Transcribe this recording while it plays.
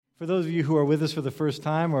For those of you who are with us for the first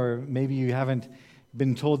time, or maybe you haven't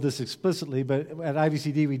been told this explicitly, but at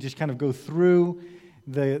IVCD we just kind of go through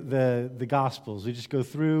the Gospels. We just go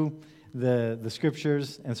through the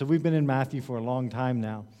Scriptures. And so we've been in Matthew for a long time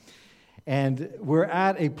now. And we're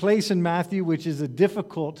at a place in Matthew which is a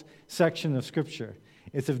difficult section of Scripture.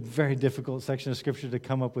 It's a very difficult section of Scripture to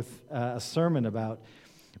come up with a sermon about.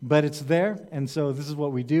 But it's there, and so this is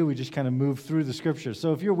what we do. We just kind of move through the Scripture.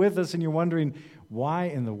 So if you're with us and you're wondering, why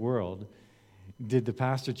in the world did the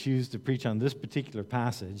pastor choose to preach on this particular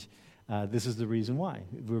passage, this is the reason why.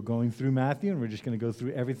 We're going through Matthew, and we're just going to go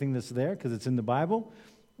through everything that's there because it's in the Bible,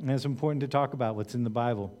 and it's important to talk about what's in the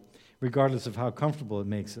Bible, regardless of how comfortable it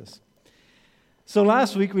makes us. So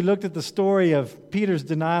last week we looked at the story of Peter's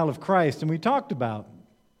denial of Christ, and we talked about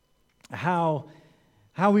how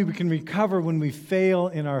we can recover when we fail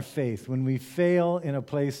in our faith, when we fail in a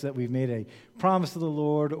place that we've made a promise to the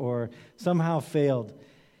Lord or somehow failed.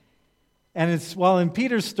 And while in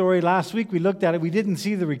Peter's story last week we looked at it, we didn't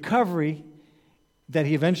see the recovery that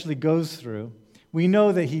he eventually goes through. We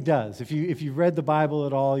know that he does. If you've read the Bible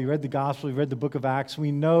at all, you read the Gospel, you read the book of Acts,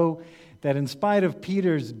 we know that in spite of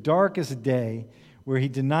Peter's darkest day, where he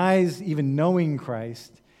denies even knowing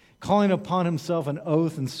Christ, calling upon himself an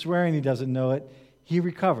oath and swearing he doesn't know it, he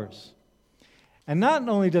recovers. And not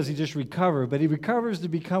only does he just recover, but he recovers to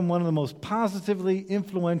become one of the most positively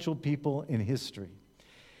influential people in history.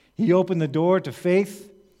 He opened the door to faith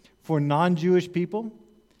for non-Jewish people,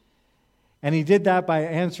 and he did that by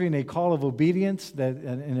answering a call of obedience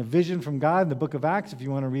in a vision from God in the book of Acts, if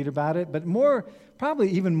you want to read about it. But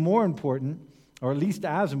probably even more important, or at least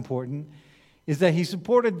as important, is that he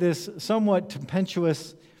supported this somewhat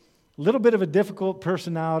tempestuous, little bit of a difficult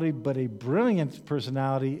personality, but a brilliant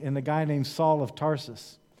personality in a guy named Saul of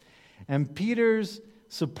Tarsus. And Peter's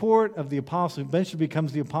support of the apostle, who eventually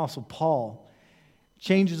becomes the apostle Paul,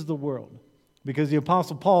 changes the world. Because the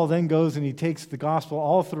apostle Paul then goes and he takes the gospel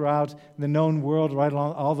all throughout the known world, right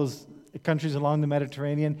along all those countries along the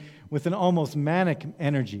Mediterranean, with an almost manic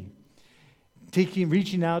energy,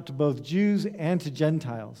 reaching out to both Jews and to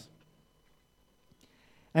Gentiles.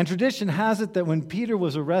 And tradition has it that when Peter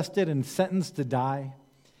was arrested and sentenced to die,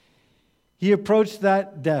 he approached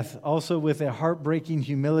that death also with a heartbreaking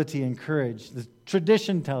humility and courage. The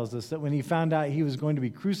tradition tells us that when he found out he was going to be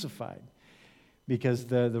crucified, because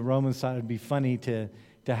the Romans thought it would be funny to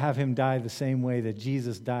have him die the same way that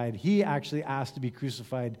Jesus died, he actually asked to be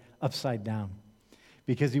crucified upside down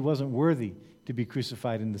because he wasn't worthy to be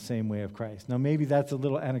crucified in the same way of Christ. Now maybe that's a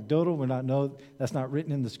little anecdotal. That's not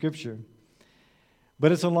written in the Scripture.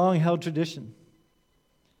 But it's a long-held tradition.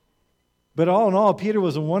 But all in all, Peter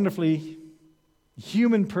was a wonderfully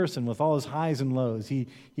human person with all his highs and lows. He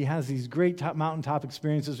has these great mountaintop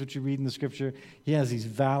experiences, which you read in the Scripture. He has these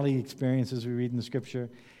valley experiences we read in the Scripture.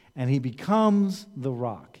 And he becomes the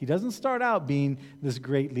rock. He doesn't start out being this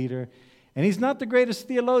great leader. And he's not the greatest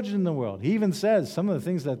theologian in the world. He even says some of the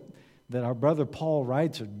things that our brother Paul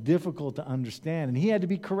writes are difficult to understand. And he had to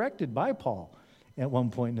be corrected by Paul at one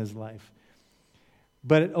point in his life.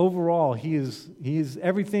 But overall, he is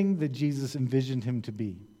everything that Jesus envisioned him to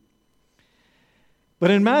be. But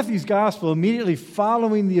in Matthew's gospel, immediately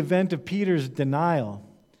following the event of Peter's denial,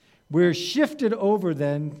 we're shifted over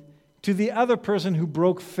then to the other person who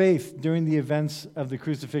broke faith during the events of the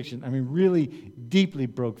crucifixion. I mean, really deeply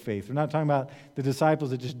broke faith. We're not talking about the disciples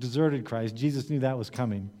that just deserted Christ. Jesus knew that was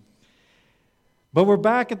coming. But we're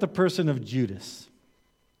back at the person of Judas.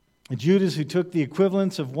 Judas, who took the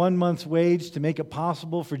equivalence of 1 month's wage to make it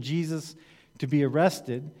possible for Jesus to be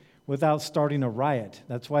arrested without starting a riot.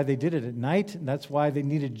 That's why they did it at night. And that's why they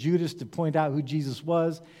needed Judas to point out who Jesus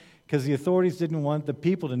was, because the authorities didn't want the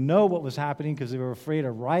people to know what was happening because they were afraid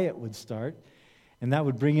a riot would start. And that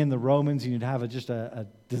would bring in the Romans, and you'd have just a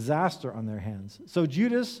disaster on their hands. So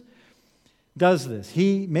Judas does this.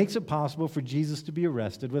 He makes it possible for Jesus to be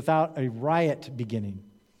arrested without a riot beginning.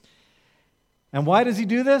 And why does he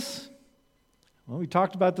do this? Well, we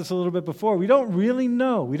talked about this a little bit before. We don't really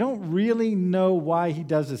know. We don't really know why he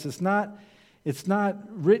does this. It's not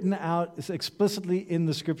written out explicitly in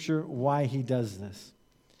the Scripture why he does this.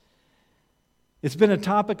 It's been a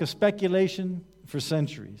topic of speculation for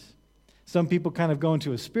centuries. Some people kind of go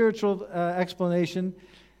into a spiritual explanation.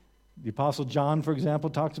 The Apostle John, for example,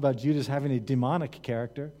 talks about Judas having a demonic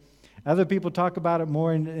character. Other people talk about it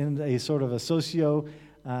more in a sort of a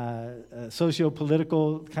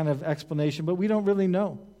socio-political kind of explanation, but we don't really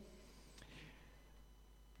know.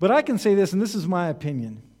 But I can say this, and this is my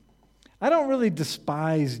opinion. I don't really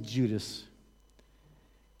despise Judas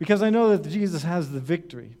because I know that Jesus has the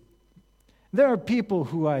victory. There are people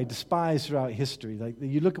who I despise throughout history. Like,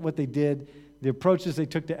 you look at what they did, the approaches they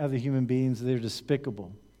took to other human beings, they're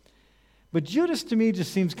despicable. But Judas, to me,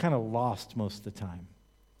 just seems kind of lost most of the time.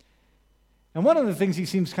 And one of the things he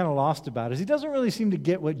seems kind of lost about is he doesn't really seem to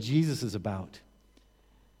get what Jesus is about.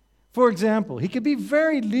 For example, he could be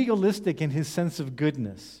very legalistic in his sense of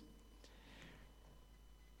goodness.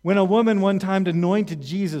 When a woman one time anointed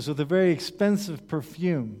Jesus with a very expensive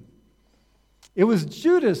perfume, it was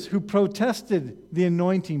Judas who protested the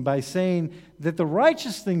anointing by saying that the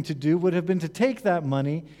righteous thing to do would have been to take that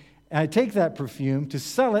money, take that perfume, to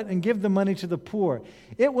sell it and give the money to the poor.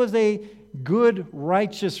 It was a good,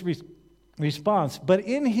 righteous response. But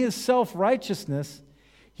in his self-righteousness,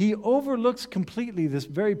 he overlooks completely this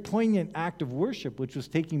very poignant act of worship which was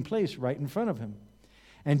taking place right in front of him.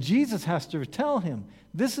 And Jesus has to tell him,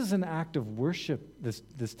 this is an act of worship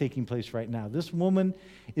that's taking place right now. This woman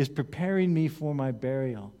is preparing me for my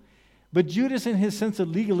burial. But Judas, in his sense of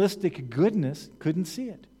legalistic goodness, couldn't see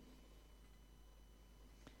it.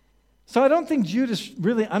 So I don't think Judas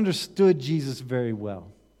really understood Jesus very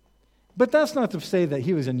well. But that's not to say that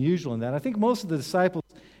he was unusual in that. I think most of the disciples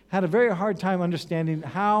had a very hard time understanding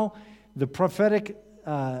how the prophetic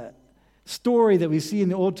story that we see in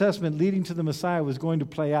the Old Testament leading to the Messiah was going to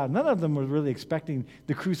play out. None of them were really expecting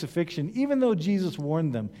the crucifixion, even though Jesus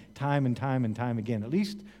warned them time and time and time again, at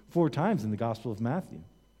least 4 times in the Gospel of Matthew.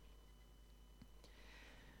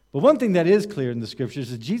 But one thing that is clear in the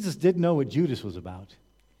Scriptures is Jesus did know what Judas was about.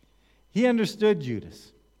 He understood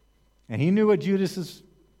Judas, and he knew what Judas's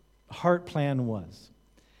heart plan was.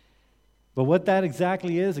 But what that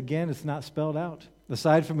exactly is, again, it's not spelled out.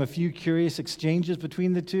 Aside from a few curious exchanges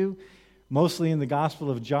between the two, mostly in the Gospel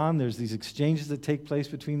of John, there's these exchanges that take place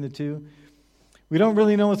between the two. We don't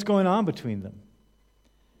really know what's going on between them.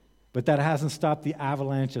 But that hasn't stopped the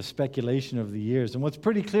avalanche of speculation over the years. And what's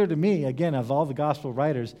pretty clear to me, again, of all the Gospel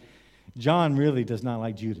writers, John really does not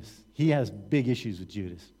like Judas. He has big issues with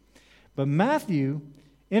Judas. But Matthew,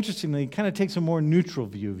 interestingly, kind of takes a more neutral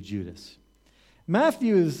view of Judas.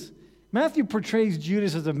 Matthew portrays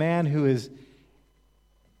Judas as a man who is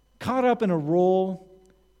caught up in a role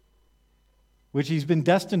which he's been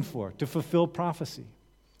destined for, to fulfill prophecy.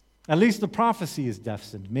 At least the prophecy is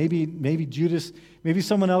destined. Maybe Judas, maybe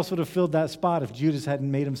someone else would have filled that spot if Judas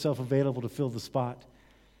hadn't made himself available to fill the spot.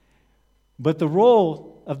 But the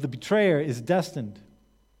role of the betrayer is destined.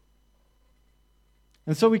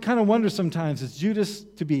 And so we kind of wonder sometimes, is Judas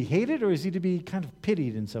to be hated or is he to be kind of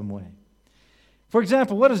pitied in some way? For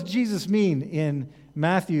example, what does Jesus mean in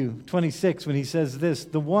Matthew 26 when he says this,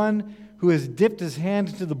 "The one who has dipped his hand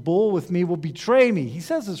into the bowl with me will betray me"? He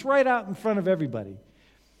says this right out in front of everybody.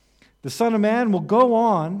 The Son of Man will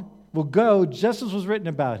go just as was written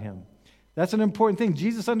about him. That's an important thing.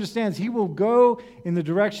 Jesus understands he will go in the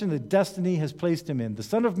direction that destiny has placed him in. The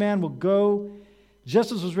Son of Man will go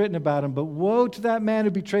just as was written about him, but woe to that man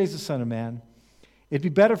who betrays the Son of Man. It'd be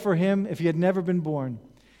better for him if he had never been born.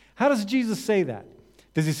 How does Jesus say that?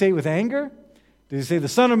 Does he say it with anger? Does he say the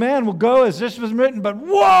Son of Man will go as this was written, but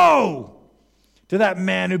woe to that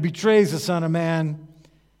man who betrays the Son of Man?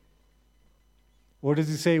 Or does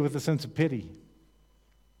he say it with a sense of pity?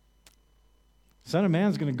 The Son of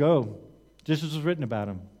Man's going to go just as was written about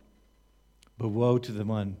him, but woe to the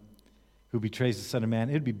one who betrays the Son of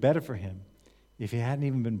Man. It'd be better for him if he hadn't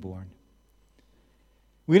even been born.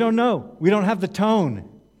 We don't know. We don't have the tone.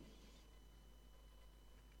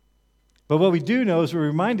 But what we do know is we're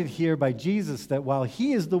reminded here by Jesus that while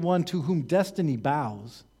he is the one to whom destiny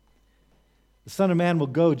bows, the Son of Man will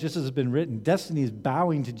go just as has been written. Destiny is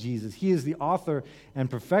bowing to Jesus. He is the author and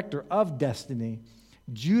perfecter of destiny.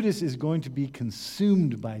 Judas is going to be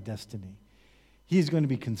consumed by destiny. He is going to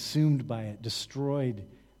be consumed by it, destroyed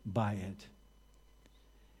by it.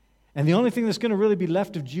 And the only thing that's going to really be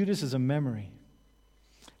left of Judas is a memory,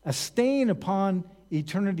 a stain upon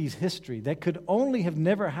eternity's history that could only have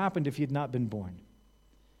never happened if he had not been born.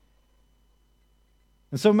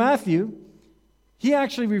 And so Matthew, he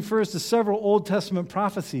actually refers to several Old Testament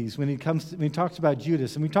prophecies when he talks about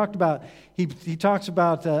Judas. And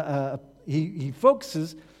he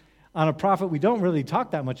focuses on a prophet we don't really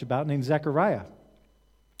talk that much about named Zechariah.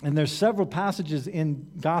 And there's several passages in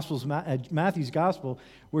Matthew's Gospel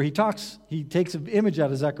where he takes an image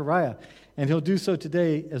out of Zechariah, and he'll do so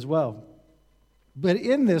today as well. But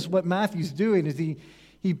in this, what Matthew's doing is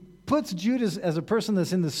he puts Judas as a person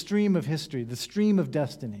that's in the stream of history, the stream of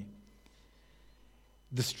destiny,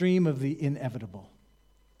 the stream of the inevitable.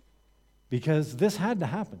 Because this had to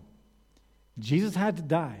happen. Jesus had to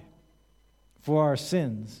die for our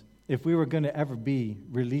sins if we were going to ever be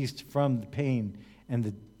released from the pain and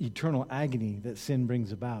the eternal agony that sin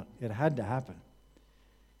brings about. It had to happen.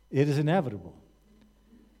 It is inevitable.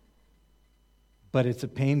 but it's a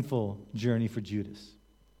painful journey for Judas.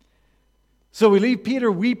 So we leave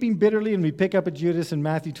Peter weeping bitterly, and we pick up at Judas in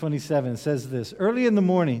Matthew 27. It says this: "Early in the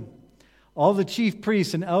morning, all the chief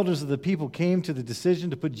priests and elders of the people came to the decision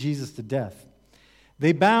to put Jesus to death.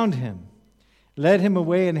 They bound him, led him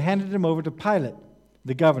away, and handed him over to Pilate,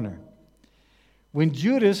 the governor. When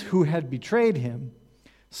Judas, who had betrayed him,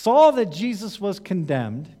 saw that Jesus was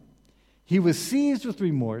condemned, he was seized with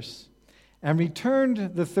remorse and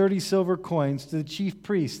returned the 30 silver coins to the chief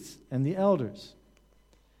priests and the elders.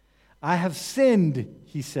 'I have sinned,'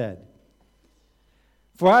 he said,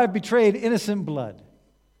 'for I have betrayed innocent blood.'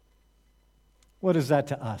 'What is that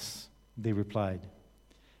to us?' they replied.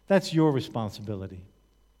 'That's your responsibility.'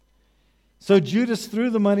 So Judas threw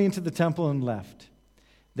the money into the temple and left.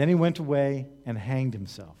 Then he went away and hanged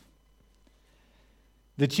himself.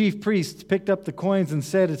 The chief priests picked up the coins and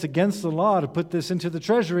said, 'It's against the law to put this into the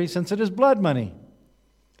treasury since it is blood money.'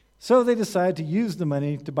 So they decided to use the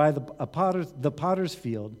money to buy the potter's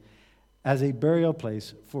field as a burial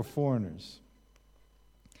place for foreigners.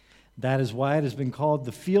 That is why it has been called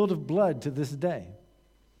the field of blood to this day.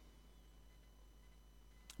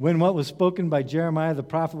 When what was spoken by Jeremiah the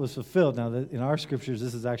prophet was fulfilled," now in our scriptures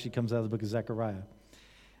this actually comes out of the book of Zechariah,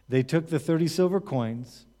 "they took the 30 silver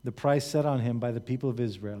coins, the price set on him by the people of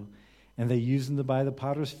Israel, and they used them to buy the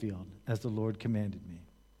potter's field, as the Lord commanded me."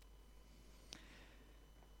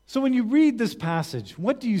 So when you read this passage,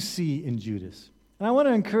 what do you see in Judas? And I want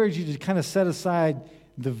to encourage you to kind of set aside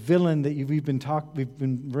the villain that we've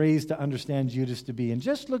been raised to understand Judas to be. And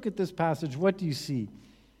just look at this passage. What do you see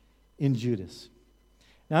in Judas?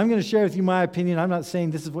 Now, I'm going to share with you my opinion. I'm not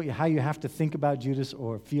saying this is how you have to think about Judas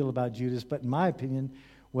or feel about Judas, but in my opinion,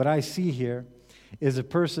 what I see here is a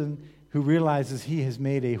person who realizes he has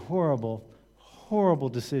made a horrible, horrible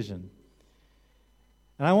decision.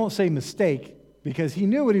 And I won't say mistake, because he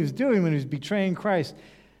knew what he was doing when he was betraying Christ.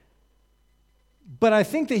 But I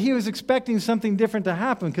think that he was expecting something different to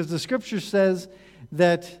happen, because the scripture says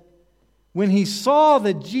that when he saw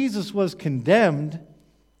that Jesus was condemned,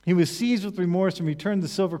 he was seized with remorse and returned the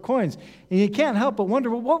silver coins. And you can't help but wonder,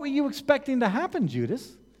 well, what were you expecting to happen,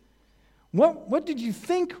 Judas? What did you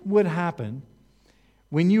think would happen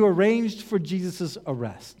when you arranged for Jesus'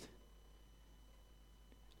 arrest?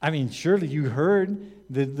 I mean, surely you heard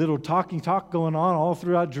the little talk going on all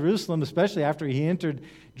throughout Jerusalem, especially after he entered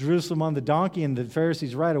Jerusalem on the donkey, and the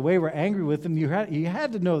Pharisees right away were angry with him. You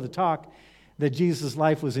had to know the talk that Jesus'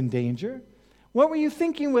 life was in danger. What were you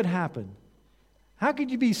thinking would happen? How could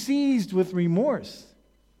you be seized with remorse?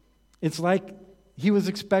 It's like he was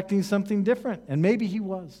expecting something different, and maybe he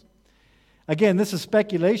was. Again, this is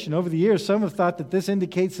speculation. Over the years, some have thought that this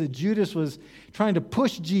indicates that Judas was trying to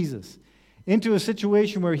push Jesus into a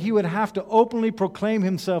situation where he would have to openly proclaim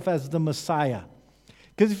himself as the Messiah.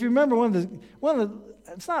 Because if you remember, one of the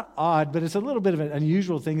it's not odd, but it's a little bit of an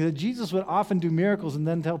unusual thing, that Jesus would often do miracles and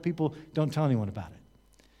then tell people, don't tell anyone about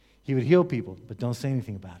it. He would heal people, but don't say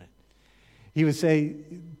anything about it. He would say,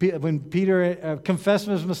 when Peter confessed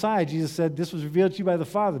him as Messiah, Jesus said, this was revealed to you by the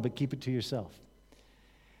Father, but keep it to yourself.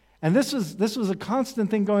 And this was a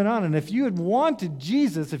constant thing going on. And if you had wanted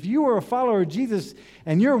Jesus, if you were a follower of Jesus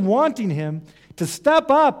and you're wanting him to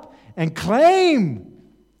step up and claim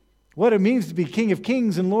what it means to be King of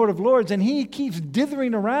Kings and Lord of Lords, and he keeps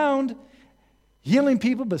dithering around, healing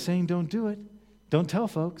people, but saying, don't do it. Don't tell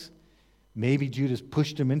folks. Maybe Judas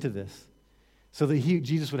pushed him into this so that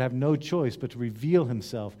Jesus would have no choice but to reveal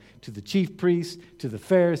himself to the chief priests, to the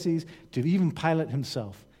Pharisees, to even Pilate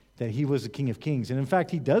himself, that he was the King of Kings. And in fact,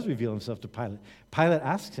 he does reveal himself to Pilate. Pilate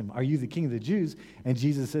asks him, are you the King of the Jews? And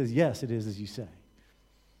Jesus says, yes, it is as you say.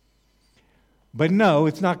 But no,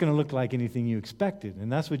 it's not going to look like anything you expected. And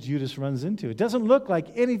that's what Judas runs into. It doesn't look like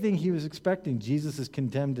anything he was expecting. Jesus is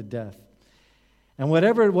condemned to death. And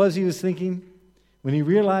whatever it was he was thinking, when he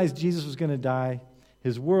realized Jesus was going to die,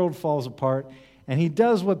 his world falls apart. And he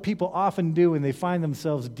does what people often do when they find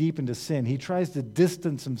themselves deep into sin. He tries to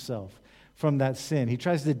distance himself from that sin. He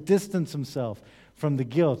tries to distance himself from the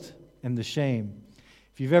guilt and the shame.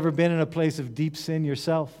 If you've ever been in a place of deep sin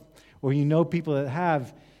yourself, or you know people that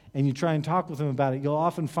have, and you try and talk with them about it, you'll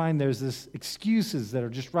often find there's this excuses that are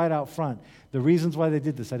just right out front. The reasons why they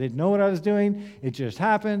did this. I didn't know what I was doing. It just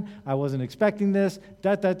happened. I wasn't expecting this.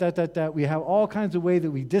 We have all kinds of ways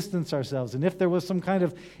that we distance ourselves. And if there was some kind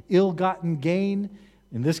of ill-gotten gain,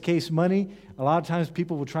 in this case money, a lot of times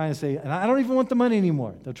people will try and say, and I don't even want the money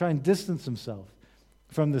anymore. They'll try and distance themselves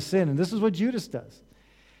from the sin. And this is what Judas does.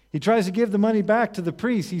 He tries to give the money back to the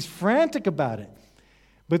priests. He's frantic about it.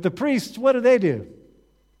 But the priests, what do?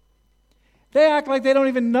 They act like they don't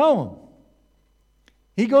even know him.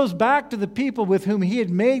 He goes back to the people with whom he had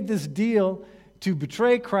made this deal to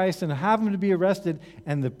betray Christ and have him to be arrested.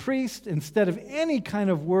 And the priest, instead of any kind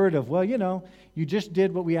of word of, well, you just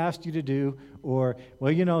did what we asked you to do, or,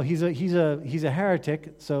 well, he's a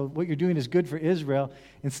heretic, so what you're doing is good for Israel.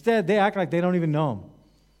 Instead, they act like they don't even know him.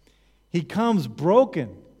 He comes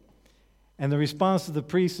broken. And the response to the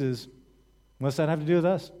priest is, what's that have to do with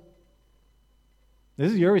us?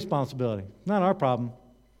 This is your responsibility. It's not our problem.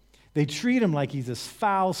 They treat him like he's this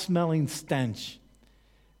foul-smelling stench,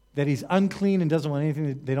 that he's unclean and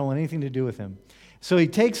they don't want anything to do with him. So he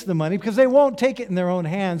takes the money, because they won't take it in their own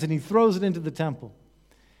hands, and he throws it into the temple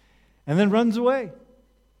and then runs away.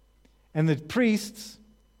 And the priests,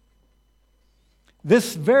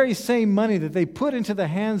 this very same money that they put into the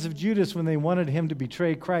hands of Judas when they wanted him to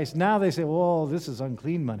betray Christ, now they say, well, this is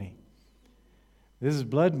unclean money. This is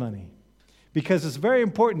blood money. Because it's very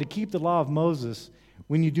important to keep the law of Moses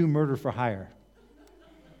when you do murder for hire.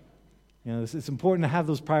 It's important to have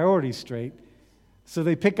those priorities straight. So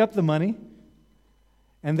they pick up the money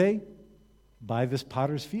and they buy this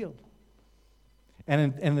potter's field.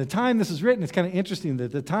 And the time this is written, it's kind of interesting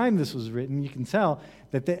that the time this was written, you can tell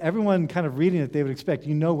that everyone kind of reading it, they would expect,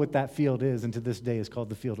 what that field is, and to this day is called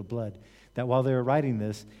the field of blood. That while they were writing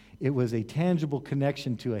this, it was a tangible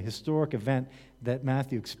connection to a historic event that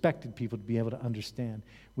Matthew expected people to be able to understand,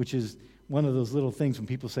 which is one of those little things when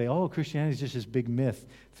people say, oh, Christianity is just this big myth.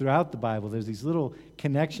 Throughout the Bible, there's these little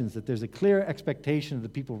connections that there's a clear expectation of the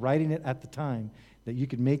people writing it at the time that you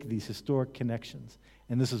could make these historic connections.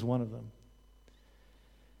 And this is one of them.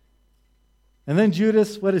 And then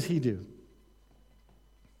Judas, what does he do?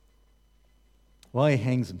 Well, he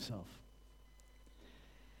hangs himself.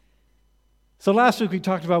 So last week we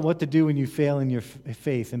talked about what to do when you fail in your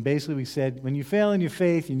faith. And basically we said, when you fail in your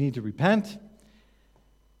faith, you need to repent,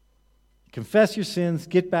 confess your sins,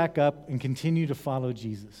 get back up, and continue to follow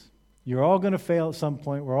Jesus. You're all going to fail at some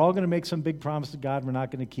point. We're all going to make some big promise to God we're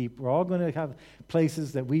not going to keep. We're all going to have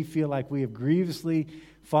places that we feel like we have grievously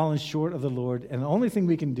fallen short of the Lord. And the only thing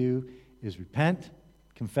we can do is repent,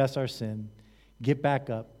 confess our sin, get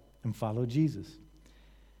back up, and follow Jesus.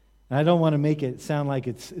 And I don't want to make it sound like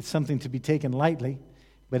it's something to be taken lightly,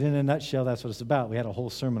 but in a nutshell, that's what it's about. We had a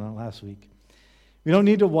whole sermon on it last week. We don't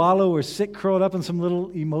need to wallow or sit curled up in some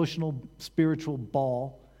little emotional, spiritual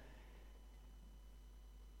ball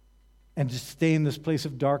and just stay in this place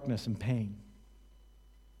of darkness and pain.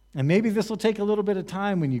 And maybe this will take a little bit of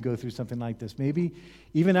time when you go through something like this. Maybe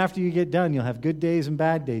even after you get done, you'll have good days and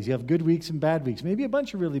bad days. You have good weeks and bad weeks. Maybe a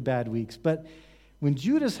bunch of really bad weeks. But when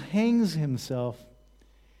Judas hangs himself,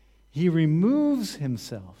 he removes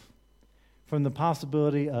himself from the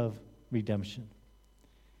possibility of redemption.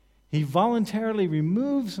 He voluntarily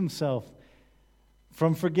removes himself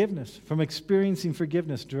from forgiveness, from experiencing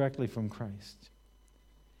forgiveness directly from Christ.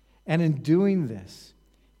 And in doing this,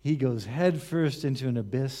 he goes headfirst into an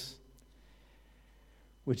abyss,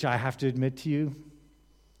 which I have to admit to you,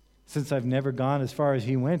 since I've never gone as far as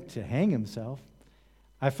he went to hang himself,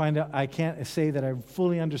 I find out I can't say that I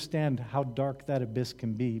fully understand how dark that abyss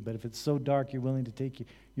can be. But if it's so dark, you're willing to take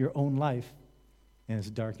your own life, and it's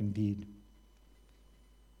dark indeed.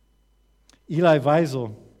 Elie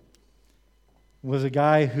Wiesel was a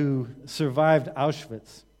guy who survived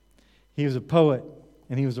Auschwitz. He was a poet,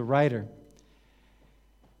 and he was a writer.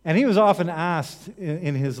 And he was often asked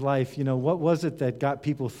in his life, what was it that got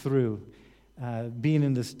people through being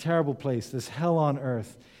in this terrible place, this hell on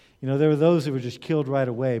earth? There were those who were just killed right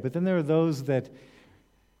away, but then there were those that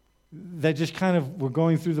just kind of were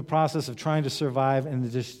going through the process of trying to survive and they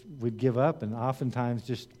just would give up and oftentimes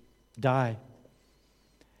just die.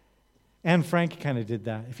 Anne Frank kind of did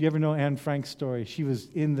that. If you ever know Anne Frank's story, she was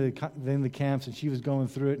in the camps and she was going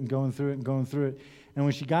through it and going through it and going through it. And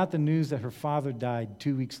when she got the news that her father died,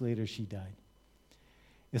 2 weeks later she died.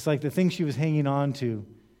 It's like the thing she was hanging on to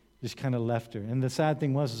just kind of left her. And the sad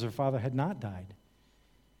thing was her father had not died.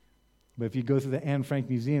 But if you go through the Anne Frank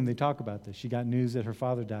Museum, they talk about this. She got news that her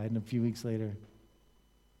father died, and a few weeks later,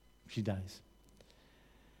 she dies.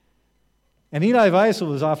 And Elie Wiesel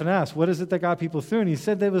was often asked, what is it that got people through? And he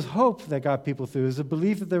said there was hope that got people through. It was a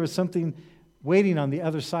belief that there was something waiting on the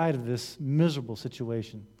other side of this miserable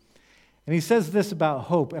situation. And he says this about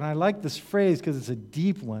hope, and I like this phrase because it's a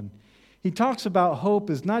deep one. He talks about hope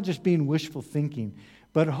as not just being wishful thinking,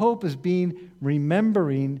 but hope as being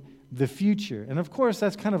remembering the future. And of course,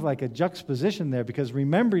 that's kind of like a juxtaposition there because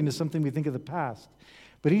remembering is something we think of the past.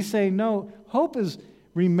 But he's saying, no, hope is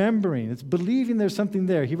remembering. It's believing there's something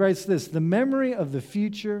there. He writes this, the memory of the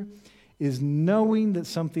future is knowing that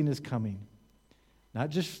something is coming. Not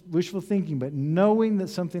just wishful thinking, but knowing that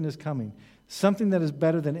something is coming. Something that is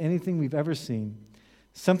better than anything we've ever seen.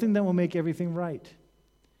 Something that will make everything right.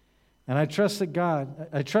 And I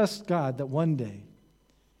trust God that one day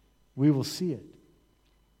we will see it.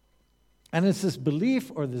 And it's this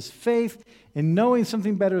belief or this faith in knowing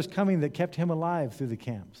something better is coming that kept him alive through the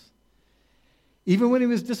camps. Even when he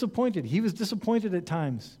was disappointed at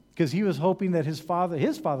times because he was hoping that his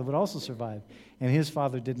father would also survive, and his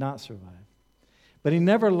father did not survive. But he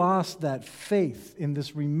never lost that faith in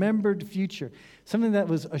this remembered future, something that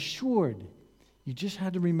was assured. You just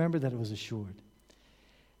had to remember that it was assured.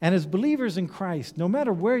 And as believers in Christ, no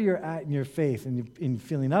matter where you're at in your faith, and in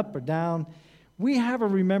feeling up or down, we have a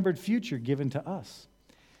remembered future given to us.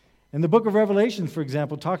 And the book of Revelation, for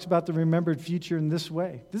example, talks about the remembered future in this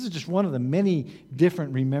way. This is just one of the many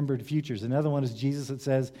different remembered futures. Another one is Jesus that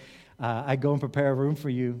says, I go and prepare a room for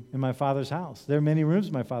you in my Father's house. There are many rooms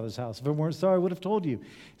in my Father's house. If it weren't so, I would have told you.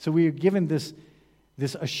 So we are given this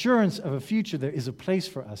assurance of a future. There is a place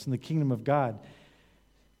for us in the kingdom of God.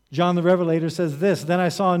 John the Revelator says this, Then I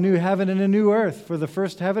saw a new heaven and a new earth, for the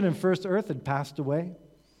first heaven and first earth had passed away.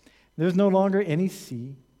 There's no longer any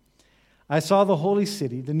sea. I saw the holy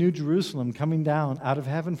city, the new Jerusalem, coming down out of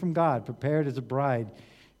heaven from God, prepared as a bride,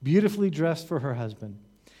 beautifully dressed for her husband.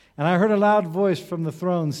 And I heard a loud voice from the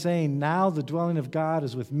throne saying, Now the dwelling of God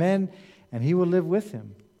is with men, and he will live with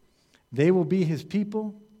him. They will be his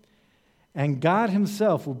people, and God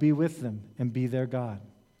himself will be with them and be their God.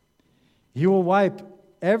 He will wipe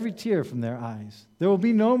every tear from their eyes. There will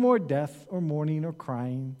be no more death or mourning or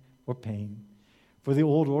crying or pain, for the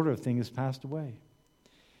old order of things has passed away.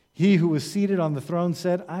 He who was seated on the throne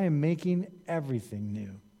said, I am making everything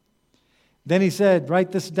new. Then he said,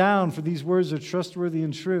 Write this down, for these words are trustworthy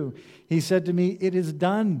and true. He said to me, It is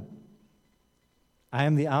done. I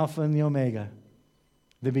am the Alpha and the Omega,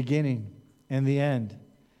 the beginning and the end.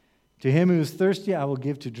 To him who is thirsty, I will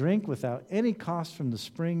give to drink without any cost from the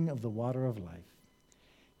spring of the water of life.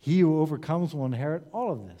 He who overcomes will inherit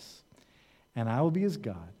all of this, and I will be his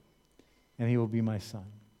God, and he will be my son.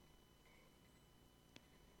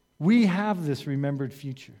 We have this remembered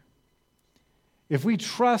future. If we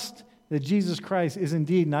trust that Jesus Christ is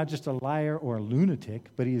indeed not just a liar or a lunatic,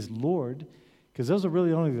 but he is Lord, because those are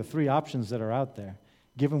really only the three options that are out there,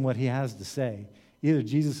 given what he has to say. Either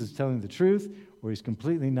Jesus is telling the truth, or he's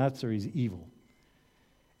completely nuts, or he's evil.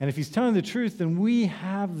 And if he's telling the truth, then we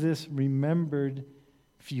have this remembered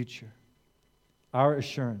future, our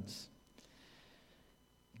assurance.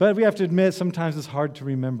 But we have to admit, sometimes it's hard to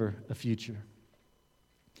remember a future.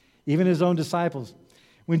 Even his own disciples,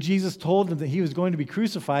 when Jesus told them that he was going to be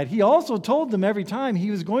crucified, he also told them every time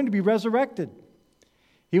he was going to be resurrected.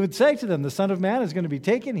 He would say to them, the Son of Man is going to be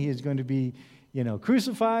taken, he is going to be,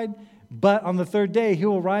 crucified, but on the third day he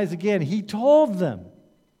will rise again. He told them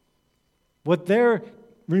what their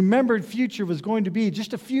remembered future was going to be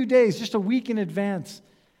just a few days, just a week in advance.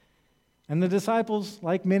 And the disciples,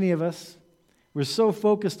 like many of us, were so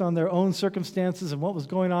focused on their own circumstances and what was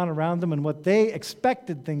going on around them and what they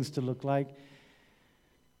expected things to look like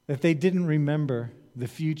that they didn't remember the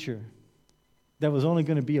future that was only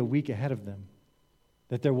going to be a week ahead of them,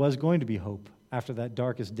 that there was going to be hope after that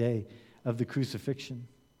darkest day of the crucifixion.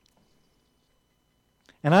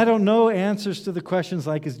 And I don't know answers to the questions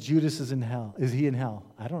like, is Judas in hell? Is he in hell?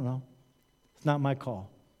 I don't know. It's not my call.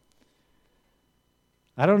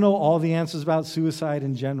 I don't know all the answers about suicide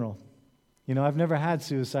in general. I've never had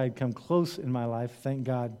suicide come close in my life, thank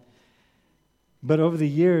God. But over the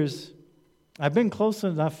years, I've been close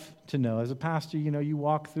enough to know. As a pastor, you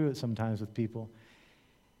walk through it sometimes with people.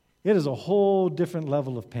 It is a whole different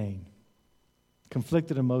level of pain,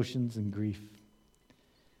 conflicted emotions and grief.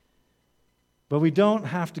 But we don't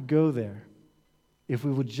have to go there if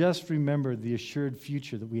we will just remember the assured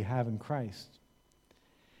future that we have in Christ.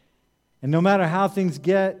 And no matter how things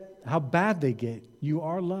get, how bad they get, you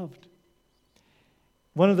are loved.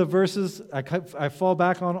 One of the verses I fall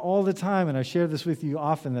back on all the time, and I share this with you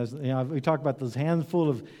often. We talk about those handful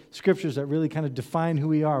of scriptures that really kind of define who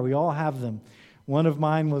we are. We all have them. One of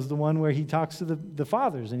mine was the one where he talks to the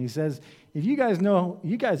fathers, and he says, if you guys know,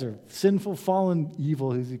 you guys are sinful, fallen,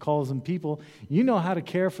 evil, as he calls them, people, you know how to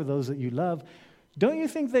care for those that you love. Don't you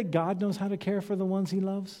think that God knows how to care for the ones he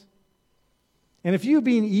loves? And if you,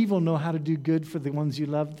 being evil, know how to do good for the ones you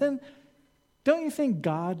love, then don't you think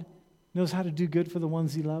God knows how to do good for the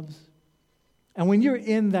ones he loves? And when you're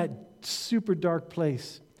in that super dark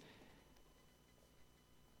place,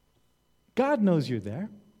 God knows you're there,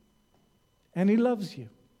 and he loves you.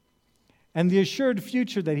 And the assured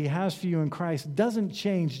future that he has for you in Christ doesn't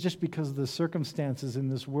change just because the circumstances in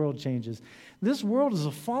this world changes. This world is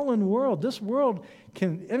a fallen world. This world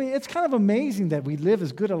it's kind of amazing that we live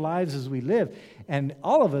as good a lives as we live. And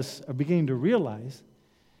all of us are beginning to realize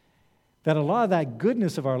that a lot of that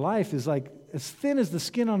goodness of our life is like as thin as the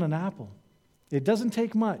skin on an apple. It doesn't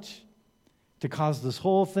take much to cause this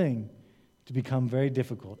whole thing to become very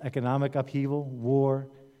difficult. Economic upheaval, war,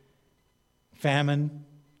 famine,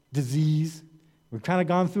 disease. We've kind of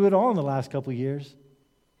gone through it all in the last couple of years.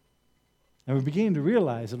 And we're beginning to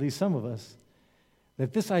realize, at least some of us,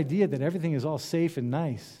 that this idea that everything is all safe and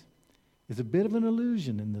nice is a bit of an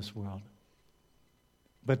illusion in this world.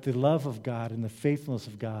 But the love of God and the faithfulness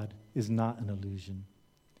of God is not an illusion.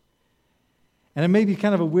 And it may be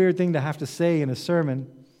kind of a weird thing to have to say in a sermon,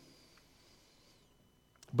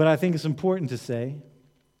 but I think it's important to say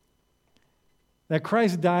that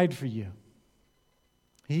Christ died for you.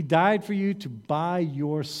 He died for you to buy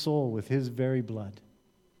your soul with His very blood.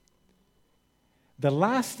 The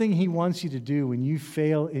last thing He wants you to do when you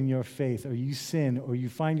fail in your faith or you sin or you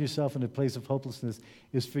find yourself in a place of hopelessness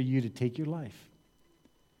is for you to take your life.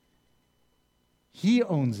 He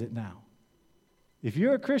owns it now. If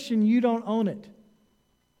you're a Christian, you don't own it.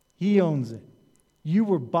 He owns it. You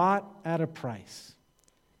were bought at a price.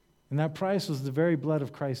 And that price was the very blood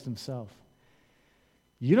of Christ Himself.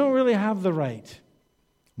 You don't really have the right.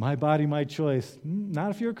 My body, my choice.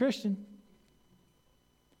 Not if you're a Christian.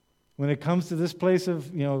 When it comes to this place of,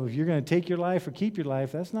 if you're going to take your life or keep your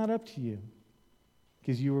life, that's not up to you.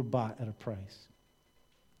 Because you were bought at a price.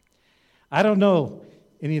 I don't know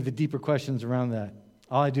any of the deeper questions around that.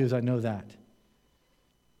 All I do is I know that.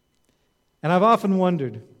 And I've often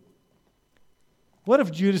wondered, what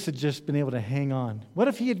if Judas had just been able to hang on? What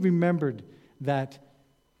if he had remembered that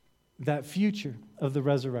future of the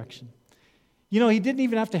resurrection? He didn't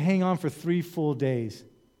even have to hang on for 3 full days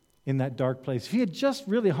in that dark place. If he had just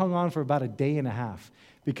really hung on for about a day and a half,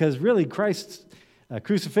 because really Christ's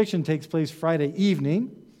crucifixion takes place Friday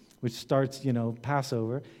evening, which starts,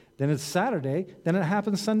 Passover. Then it's Saturday. Then it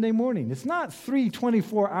happens Sunday morning. It's not 3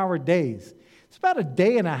 24-hour days. It's about a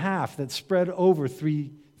day and a half that's spread over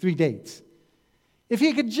three dates. If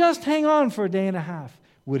he could just hang on for a day and a half,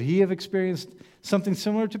 would he have experienced something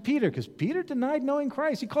similar to Peter? Because Peter denied knowing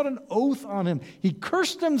Christ. He called an oath on Him. He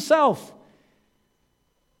cursed himself.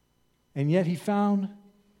 And yet he found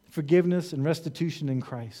forgiveness and restitution in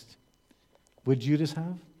Christ. Would Judas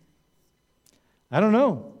have? I don't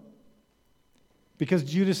know. Because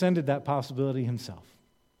Judas ended that possibility himself.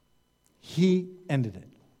 He ended it.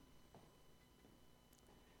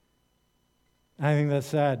 I think that's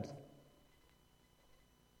sad.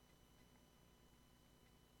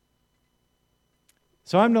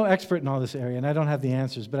 So I'm no expert in all this area, and I don't have the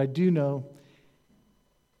answers, but I do know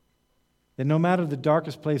that no matter the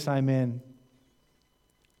darkest place I'm in,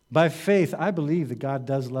 by faith, I believe that God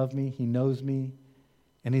does love me, He knows me,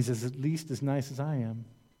 and He's at least as nice as I am.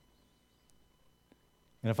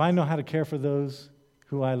 And if I know how to care for those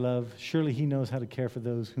who I love, surely He knows how to care for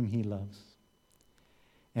those whom He loves.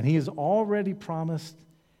 And He has already promised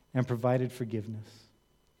and provided forgiveness.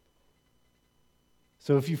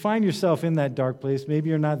 So if you find yourself in that dark place, maybe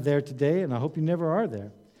you're not there today, and I hope you never are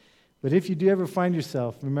there. But if you do ever find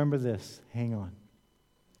yourself, remember this, hang on.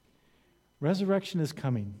 Resurrection is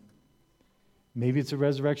coming. Maybe it's a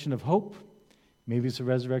resurrection of hope. Maybe it's a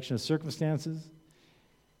resurrection of circumstances.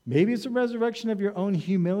 Maybe it's a resurrection of your own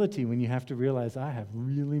humility when you have to realize, I have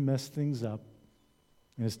really messed things up,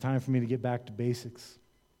 and it's time for me to get back to basics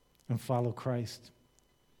and follow Christ.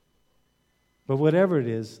 But whatever it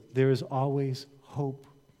is, there is always hope.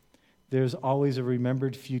 There's always a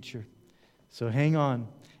remembered future. So hang on.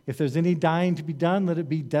 If there's any dying to be done, let it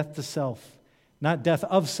be death to self. Not death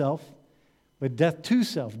of self, but death to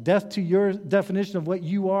self. Death to your definition of what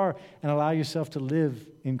you are, and allow yourself to live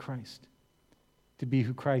in Christ. To be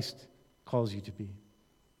who Christ calls you to be.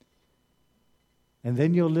 And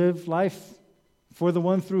then you'll live life for the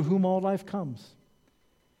one through whom all life comes.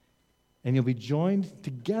 And you'll be joined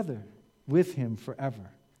together with Him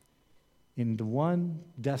forever in the one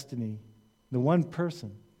destiny, the one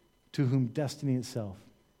person to whom destiny itself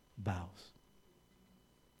bows.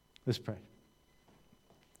 Let's pray.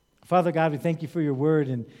 Father God, we thank You for Your word,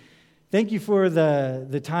 and thank You for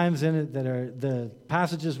the times in it that are the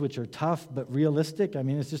passages which are tough but realistic. I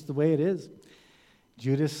mean, it's just the way it is.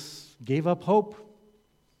 Judas gave up hope.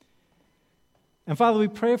 And Father, we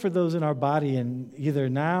pray for those in our body, and either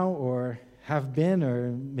now or have been,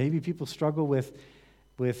 or maybe people struggle with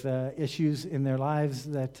issues in their lives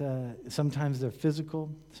that sometimes they're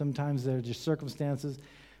physical, sometimes they're just circumstances.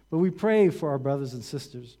 But we pray for our brothers and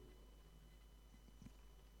sisters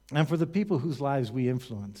and for the people whose lives we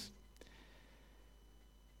influence,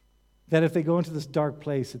 that if they go into this dark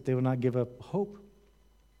place, that they will not give up hope.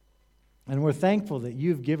 And we're thankful that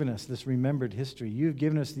You've given us this remembered history. You've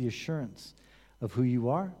given us the assurance of who You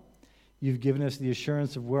are. You've given us the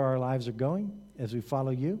assurance of where our lives are going as we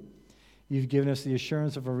follow you. You've given us the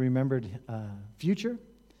assurance of a remembered future.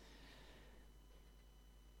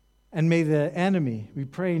 And may the enemy, we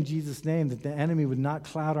pray in Jesus' name, that the enemy would not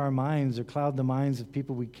cloud our minds or cloud the minds of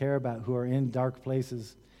people we care about who are in dark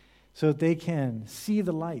places, so that they can see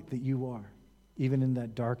the light that you are, even in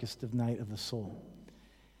that darkest of night of the soul.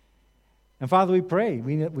 And Father, we pray.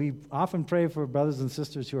 We often pray for brothers and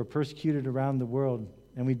sisters who are persecuted around the world,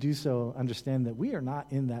 and we do so understand that we are not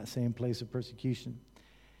in that same place of persecution.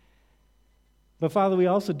 But Father, we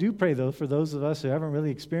also do pray, though, for those of us who haven't really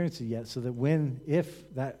experienced it yet, so that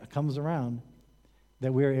if that comes around,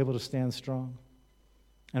 that we are able to stand strong.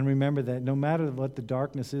 And remember that no matter what the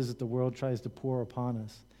darkness is that the world tries to pour upon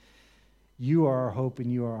us, you are our hope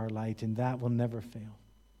and you are our light, and that will never fail.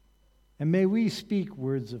 And may we speak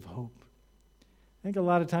words of hope. I think a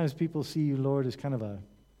lot of times people see you, Lord, as kind of a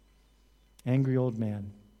angry old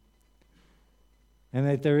man. And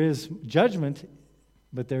that there is judgment,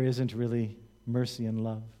 but there isn't really mercy and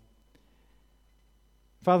love.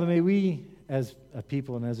 Father, may we, as a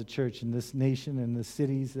people and as a church in this nation and the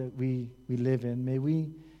cities that we live in, may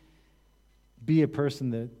we be a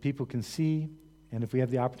person that people can see, and if we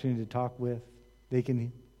have the opportunity to talk with, they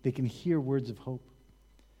can hear words of hope.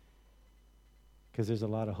 Because there's a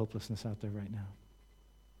lot of hopelessness out there right now.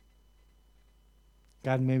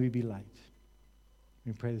 God, may we be light.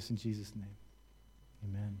 We pray this in Jesus' name.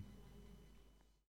 Amen.